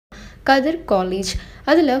KATHIR College.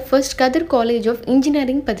 அதில் first KATHIR College of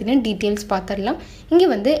Engineering பற்றின details பார்த்துடலாம். இங்கே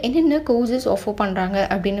வந்து என்னென்ன கோர்சஸ் ஆஃபர் பண்ணுறாங்க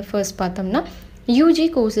அப்படின்னு ஃபர்ஸ்ட் பார்த்தோம்னா யூஜி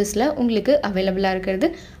கோர்சஸில் உங்களுக்கு அவைலபிளாக இருக்கிறது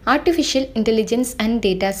artificial intelligence and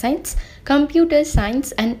data science, computer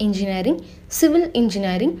science and engineering, civil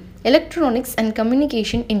engineering, electronics and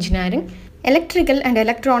communication engineering, electrical and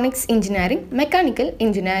electronics engineering, mechanical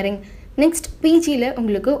engineering. Next பிஜியில்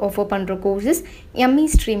உங்களுக்கு ஆஃபர் பண்ணுற கோர்சஸ் எம்இ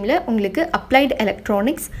ஸ்ட்ரீமில் உங்களுக்கு applied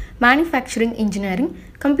electronics, manufacturing engineering,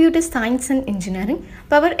 computer science and engineering,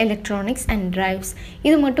 power electronics and drives.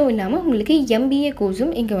 இது மட்டும் இல்லாமல் உங்களுக்கு MBA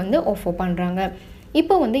கோர்ஸும் இங்கே வந்து offer பண்ணுறாங்க.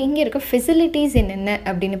 இப்போ வந்து இங்கே இருக்க ஃபெசிலிட்டிஸ் என்னென்ன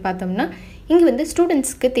அப்படின்னு பார்த்தோம்னா இங்கே வந்து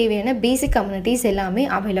ஸ்டூடெண்ட்ஸ்க்கு தேவையான பேசிக் கம்யூனிட்டிஸ் எல்லாமே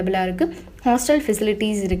அவைலபிளாக இருக்குது. ஹாஸ்டல்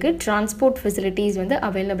ஃபெசிலிட்டிஸ் இருக்குது, டிரான்ஸ்போர்ட் ஃபெசிலிட்டிஸ் வந்து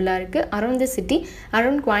அவைலபிளாக இருக்குது. Around the city,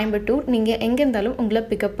 around Coimbatore நீங்கள் எங்கே இருந்தாலும் உங்களை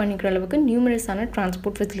பிக்கப் பண்ணிக்கிற அளவுக்கு நியூமரஸான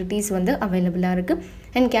டிரான்ஸ்போர்ட் ஃபெசிலிட்டிஸ் வந்து அவைலபிளாக இருக்குது.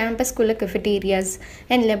 அண்ட் கேம்பஸ்குள்ளே கெஃபெட்டேரியாஸ்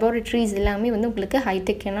அண்ட் லெபார்ட்ரிஸ் எல்லாமே வந்து உங்களுக்கு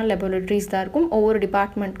ஹைடெக்கான லெபார்ட்ரிஸ் தான் இருக்கும். ஒவ்வொரு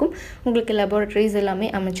டிபார்ட்மெண்ட்க்கும் உங்களுக்கு லெபார்ட்ரிஸ் எல்லாமே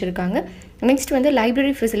அமைச்சிருக்காங்க. நெக்ஸ்ட் வந்து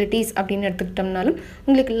லைப்ரரி ஃபெசிலிட்டிஸ் அப்படின்னு எடுத்துக்கிட்டோம்னாலும்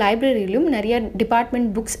உங்களுக்கு லைப்ரரியிலும் நிறைய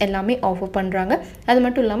டிபார்ட்மெண்ட் புக்ஸ் எல்லாமே ஆஃபர் பண்ணுறாங்க. அது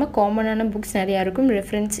மட்டும் இல்லாமல் காமனான புக்ஸ் நிறையா இருக்கும்.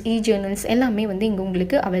 ரெஃபரன்ஸ், ஜேர்னல்ஸ் எல்லாமே வந்து இங்கே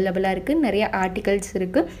உங்களுக்கு அவைலபிளாக இருக்குது. நிறைய ஆர்டிகல்ஸ்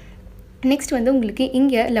இருக்குது. நெக்ஸ்ட் வந்து உங்களுக்கு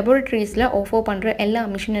இங்கே லெபார்ட்ரிஸில் ஆஃபர் பண்ணுற எல்லா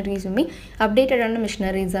மிஷினரிஸுமே அப்டேட்டடான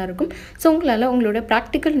மிஷினரிஸாக இருக்கும். ஸோ உங்களால் உங்களோட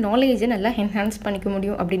ப்ராக்டிக்கல் நாலேஜை நல்லா என்ஹான்ஸ் பண்ணிக்க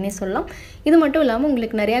முடியும் அப்படின்னே சொல்லலாம். இது மட்டும் இல்லாமல்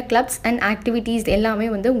உங்களுக்கு நிறையா கிளப்ஸ் அண்ட் ஆக்டிவிட்டீஸ் எல்லாமே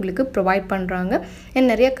வந்து உங்களுக்கு ப்ரொவைட் பண்ணுறாங்க. அண்ட்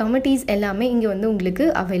நிறைய கமிட்டிஸ் எல்லாமே இங்கே வந்து உங்களுக்கு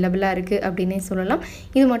அவைலபிளாக இருக்குது அப்படின்னே சொல்லலாம்.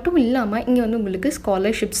 இது மட்டும் இல்லாமல் இங்கே வந்து உங்களுக்கு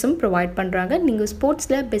ஸ்காலர்ஷிப்ஸும் ப்ரொவைட் பண்ணுறாங்க. நீங்கள்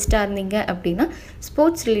ஸ்போர்ட்ஸில் பெஸ்ட்டாக இருந்தீங்க அப்படின்னா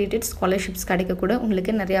ஸ்போர்ட்ஸ் ரிலேட்டட் ஸ்காலர்ஷிப்ஸ் கிடைக்கக்கூட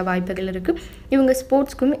உங்களுக்கு நிறையா வாய்ப்புகள் இருக்குது. இவங்க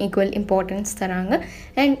ஸ்போர்ட்ஸ்க்கும் ஈக்குவல் இம்பார்ட்டன்ஸ் தராங்க.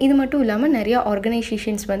 அண்ட் இது மட்டும் இல்லாமல் நிறைய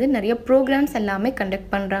ஆர்கனைசேஷன்ஸ் வந்து நிறைய ப்ரோக்ராம்ஸ் எல்லாமே கண்டக்ட்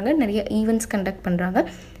பண்ணுறாங்க, நிறைய ஈவெண்ட்ஸ் கண்டக்ட் பண்ணுறாங்க.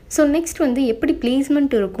 ஸோ நெக்ஸ்ட் வந்து எப்படி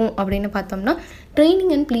பிளேஸ்மெண்ட் இருக்கும் அப்படின்னு பார்த்தோம்னா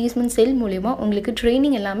ட்ரைனிங் அண்ட் பிளேஸ்மெண்ட் செல் மூலிமா உங்களுக்கு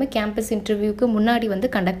ட்ரைனிங் எல்லாமே கேம்பஸ் இன்டர்வியூக்கு முன்னாடி வந்து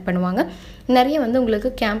கண்டக்ட் பண்ணுவாங்க. நிறைய வந்து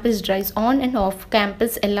உங்களுக்கு campus drives, on and off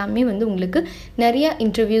campus எல்லாமே வந்து உங்களுக்கு நிறைய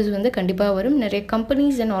இன்டர்வியூஸ் வந்து கண்டிப்பாக வரும். நிறைய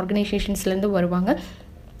கம்பெனிஸ் அண்ட் ஆர்கனைசேஷன்ஸ்லேருந்து வருவாங்க.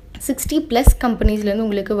 60+ கம்பெனிஸ்லேருந்து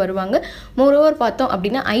உங்களுக்கு வருவாங்க. மோரோவர் பார்த்தோம்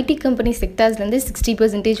அப்படின்னா ஐடி கம்பெனி செக்டார்ஸ்லேருந்து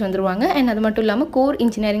 60% வந்துருவாங்க. அண்ட் அது மட்டும் இல்லாமல் கோர்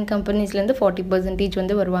இன்ஜினியரிங் கம்பெனிஸ்லேருந்து 40%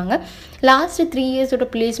 வந்து வருவாங்க. லாஸ்ட் 3 இயர்ஸோட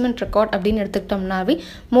பிளேஸ்மெண்ட் ரெக்கார்ட் அப்படின்னு எடுத்துக்கிட்டோம்னாவே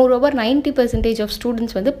மோரோவர் 90% ஆஃப்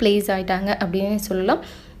ஸ்டூடெண்ட்ஸ் வந்து பிளேஸ் ஆகிட்டாங்க அப்படின்னு சொல்லலாம்.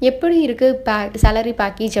 எப்படி இருக்குது சேலரி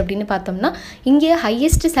பேக்கேஜ் அப்படின்னு பார்த்தோம்னா இங்கே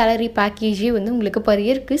ஹையஸ்ட் சேலரி பேக்கேஜே வந்து உங்களுக்கு பர்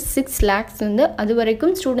இயருக்கு 6 lakhs வந்து அது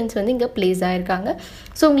வரைக்கும் ஸ்டூடெண்ட்ஸ் வந்து இங்கே பிளேஸ் ஆகிருக்காங்க.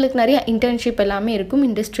 ஸோ உங்களுக்கு நிறைய இன்டர்ன்ஷிப் எல்லாமே இருக்கும்,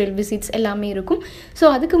 இண்டஸ்ட்ரியல் விசிட்ஸ் எல்லாமே இருக்கும். ஸோ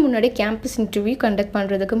அதுக்கு முன்னாடி கேம்பஸ் இன்டர்வியூ கண்டக்ட்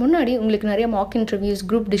பண்ணுறதுக்கு முன்னாடி உங்களுக்கு நிறைய மாக் இன்டர்வியூஸ்,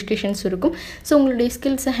 குரூப் டிஸ்கஷன்ஸ் இருக்கும். ஸோ உங்களுடைய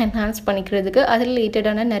ஸ்கில்ஸை என்ஹான்ஸ் பண்ணிக்கிறதுக்கு அதில்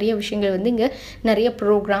ரிலேட்டடான நிறைய விஷயங்கள் வந்து இங்கே நிறைய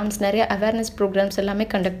ப்ரோக்ராம்ஸ், நிறைய அவேர்னஸ் ப்ரோக்ராம்ஸ் எல்லாமே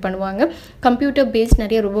கண்டக்ட் பண்ணுவாங்க. கம்ப்யூட்டர் பேஸ்ட்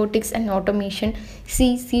நிறைய robotics and automation,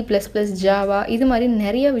 C++, Java, இது மாதிரி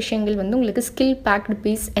நிறைய விஷயங்கள் வந்து உங்களுக்கு ஸ்கில் பேக்டு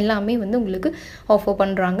பேஸ் எல்லாமே வந்து உங்களுக்கு ஆஃபர்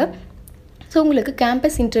பண்ணுறாங்க. ஸோ உங்களுக்கு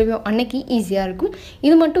கேம்பஸ் இன்டர்வியூ அன்னைக்கு ஈஸியாக இருக்கும்.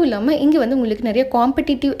 இது மட்டும் இல்லாமல் இங்கே வந்து உங்களுக்கு நிறைய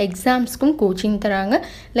காம்படிட்டிவ் எக்ஸாம்ஸ்க்கும் கோச்சிங் தராங்க.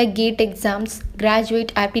 Like gate exams,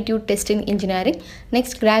 graduate aptitude test இன் engineering,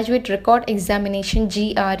 next graduate record examination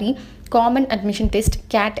GRE, common admission test,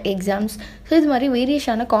 gate exams. So இது மாதிரி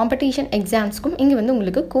வேரியஸான காம்படிஷன் எக்ஸாம்ஸ்க்கும் இங்கே வந்து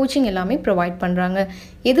உங்களுக்கு கோச்சிங் எல்லாமே ப்ரொவைட் பண்ணுறாங்க.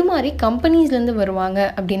 எது மாதிரி கம்பெனிஸ்லேருந்து வருவாங்க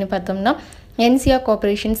அப்படின்னு பார்த்தோம்னா NCR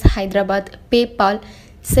corporations Hyderabad, PayPal,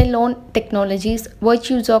 salon technologies,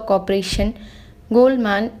 வர்ச்சூசா corporation,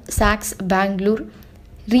 Goldman socks Bangalore,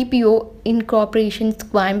 ரிபிஓ இன்கார்பரேஷன்ஸ்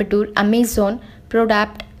Coimbatore, Amazon,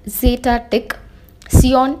 ப்ரோடாப்ட், ஜேட்டா tech,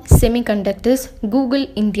 cyan semiconductors, Google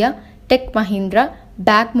India, tech Mahindra,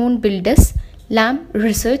 பேக்மோன் filters, லாம்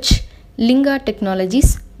research, Lingaa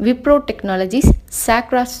technologies, Wipro technologies,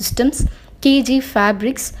 சாக்ரா systems, KG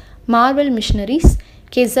fabrics, Marvel missionaries,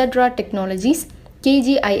 கெசட்ரா technologies,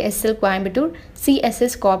 KGISL Coimbatore,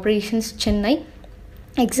 CSS corporations Chennai,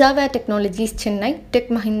 எக்ஸாவே technologies Chennai, tech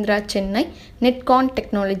Mahindra Chennai, நெட்கான்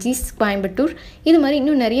technologies Coimbatore. இது மாதிரி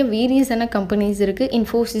இன்னும் நிறைய வேரியஸான companies இருக்குது.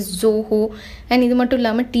 Infosys, Zoho, and இது மட்டும்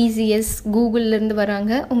இல்லாமல் TCS, கூகுள்லேருந்து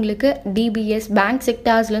வராங்க. உங்களுக்கு DBS, பேங்க்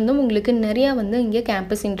செக்டார்ஸ்லேருந்தும் உங்களுக்கு நிறையா வந்து இங்கே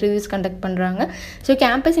கேம்பஸ் இன்டர்வியூஸ் கண்டக்ட் பண்ணுறாங்க. ஸோ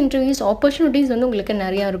கேம்பஸ் இன்டர்வியூஸ் ஆப்பர்ச்சுனிட்டிஸ் வந்து உங்களுக்கு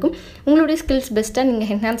நிறையா இருக்கும். உங்களுடைய ஸ்கில்ஸ் பெஸ்ட்டாக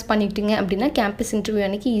நீங்கள் என்ஹான்ஸ் பண்ணிக்கிட்டீங்க அப்படின்னா கேம்பஸ் இன்டர்வியூ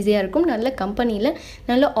அன்றைக்கி ஈஸியாக இருக்கும். நல்ல கம்பெனியில்,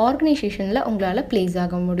 நல்ல ஆர்கனைசேஷனில் உங்களால் பிளேஸ்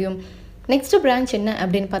ஆக முடியும். நெக்ஸ்ட் பிரான்ச் என்ன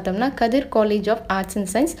அப்படின்னு பார்த்தோம்னா KATHIR college of arts and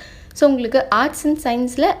science. So உங்களுக்கு ஆர்ட்ஸ் அண்ட்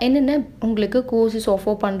சயின்ஸில் என்னென்ன உங்களுக்கு கோர்சஸ்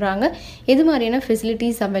ஆஃபர் பண்ணுறாங்க, எது மாதிரியான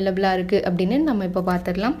ஃபெசிலிட்டிஸ் அவைலபிளாக இருக்குது அப்படின்னு நம்ம இப்போ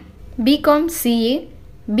பார்த்துடலாம். BCom CA,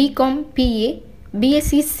 BCom PA,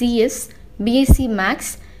 BSc CS, BSc Maths,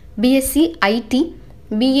 BSc IT,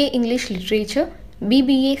 BA English Literature,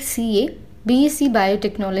 BBA CA, BSc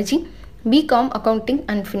Biotechnology, BCom Accounting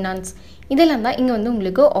and Finance. இதெல்லாம் தான் இங்கே வந்து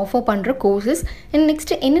உங்களுக்கு ஆஃபர் பண்ணுற கோர்சஸ். அண்ட்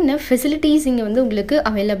நெக்ஸ்ட்டு என்னென்ன ஃபெசிலிட்டிஸ் இங்கே வந்து உங்களுக்கு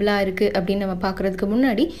அவைலபிளாக இருக்குது அப்படின்னு நம்ம பார்க்குறதுக்கு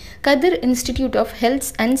முன்னாடி கதிர் இன்ஸ்டிடியூட் ஆஃப் ஹெல்த்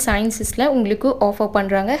அண்ட் சயின்சஸில் உங்களுக்கு ஆஃபர்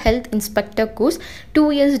பண்ணுறாங்க health inspector course, 2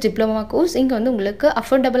 years diploma course. இங்கே வந்து உங்களுக்கு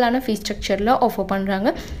அஃபோர்டபுளான ஃபீஸ் ஸ்ட்ரக்சரில் ஆஃபர்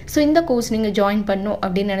பண்ணுறாங்க. ஸோ இந்த கோர்ஸ் நீங்கள் ஜாயின் பண்ணணும்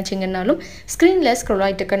அப்படின்னு நினச்சிங்கன்னாலும் ஸ்க்ரீனில் ஸ்க்ரோல்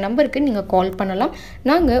ஆகிட்டு இருக்க நம்பருக்கு நீங்கள் கால் பண்ணலாம்.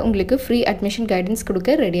 நாங்கள் உங்களுக்கு ஃப்ரீ அட்மிஷன் கைடன்ஸ்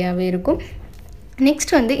கொடுக்க ரெடியாகவே இருக்கும்.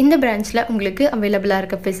 நெக்ஸ்ட் வந்து இந்த பிரான்ச்சில் உங்களுக்கு அவைலபிளாக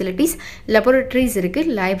இருக்க ஃபெசிலிட்டிஸ், லெபோரட்டரிஸ்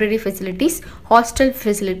இருக்குது, library facilities, hostel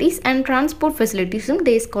facilities and transport ஃபெசிலிட்டிஸும்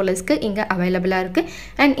டே ஸ்காலர்ஸ்க்கு இங்கே அவைலபிளாக இருக்குது.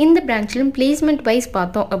 அண்ட் இந்த பிரான்ச்சிலும் பிளேஸ்மெண்ட் வைஸ்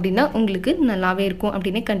பார்த்தோம் அப்படின்னா உங்களுக்கு நல்லாவே இருக்கும்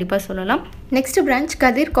அப்படின்னு கண்டிப்பாக சொல்லலாம். Next branch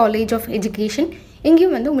Kathir college of education.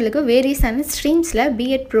 இங்கேயும் வந்து உங்களுக்கு வேரியஸான ஸ்ட்ரீம்ஸில்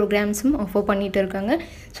பிஎட் ப்ரோக்ராம்ஸும் ஆஃபர் பண்ணிகிட்டு இருக்காங்க.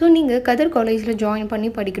 ஸோ நீங்கள் கதிர் காலேஜில் ஜாயின் பண்ணி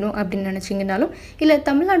படிக்கணும் அப்படின்னு நினச்சிங்கனாலும், இல்லை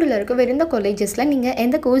தமிழ்நாட்டில் இருக்க வேறு எந்த காலேஜஸில் நீங்கள்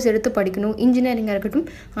எந்த கோர்ஸ் எடுத்து படிக்கணும், இன்ஜினியரிங்காக இருக்கட்டும்,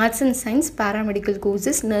 arts and science, paramedical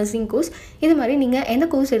courses, nursing course, இது மாதிரி நீங்கள் எந்த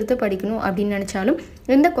கோர்ஸ் எடுத்து படிக்கணும் அப்படின்னு நினச்சாலும்,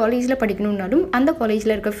 எந்த காலேஜில் படிக்கணும்னாலும் அந்த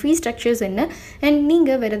காலேஜில் இருக்க ஃபீஸ் ஸ்ட்ரக்சர்ஸ் என்ன, அண்ட்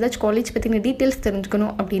நீங்கள் வேறு ஏதாச்சும் காலேஜ் பற்றின டீட்டெயில்ஸ்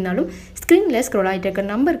தெரிஞ்சுக்கணும் அப்படின்னாலும் ஸ்க்ரீனில் ஸ்க்ரோல் ஆகிட்டு இருக்க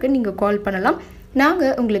நம்பருக்கு நீங்கள் கால் பண்ணலாம்.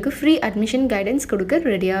 நாங்கள் உங்களுக்கு ஃப்ரீ அட்மிஷன் கைடன்ஸ் கொடுக்க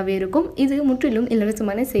ரெடியாகவே இருக்கும். இது முற்றிலும்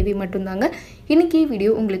இலவசமான சேவை மட்டும்தாங்க. இன்றைக்கி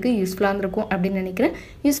வீடியோ உங்களுக்கு யூஸ்ஃபுல்லாக இருந்திருக்கும் அப்படின்னு நினைக்கிறேன்.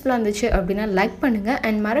 யூஸ்ஃபுல்லாக இருந்துச்சு அப்படின்னா லைக் பண்ணுங்கள்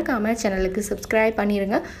அண்ட் மறக்காமல் சேனலுக்கு சப்ஸ்கிரைப்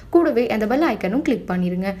பண்ணிடுங்க. கூடவே அந்த பெல் ஐக்கனும் கிளிக்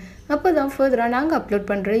பண்ணிடுங்க. அப்போ தான் ஃபர்தராக நாங்கள் அப்லோட்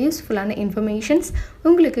பண்ணுற யூஸ்ஃபுல்லான இன்ஃபர்மேஷன்ஸ்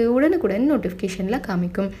உங்களுக்கு உடனுக்குடன் நோட்டிஃபிகேஷனில்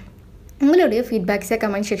காமிக்கும். உங்களுடைய ஃபீட்பேக்ஸை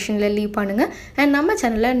கமெண்ட் செக்ஷனில் லீவ் பண்ணுங்கள். அண்ட் நம்ம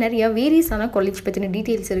சேனலில் நிறைய வேரியஸான காலேஜ் பற்றின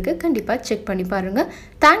டீட்டெயில்ஸ் இருக்குது, கண்டிப்பாக செக் பண்ணி பாருங்கள்.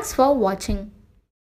 தேங்க்ஸ் ஃபார் வாட்சிங்.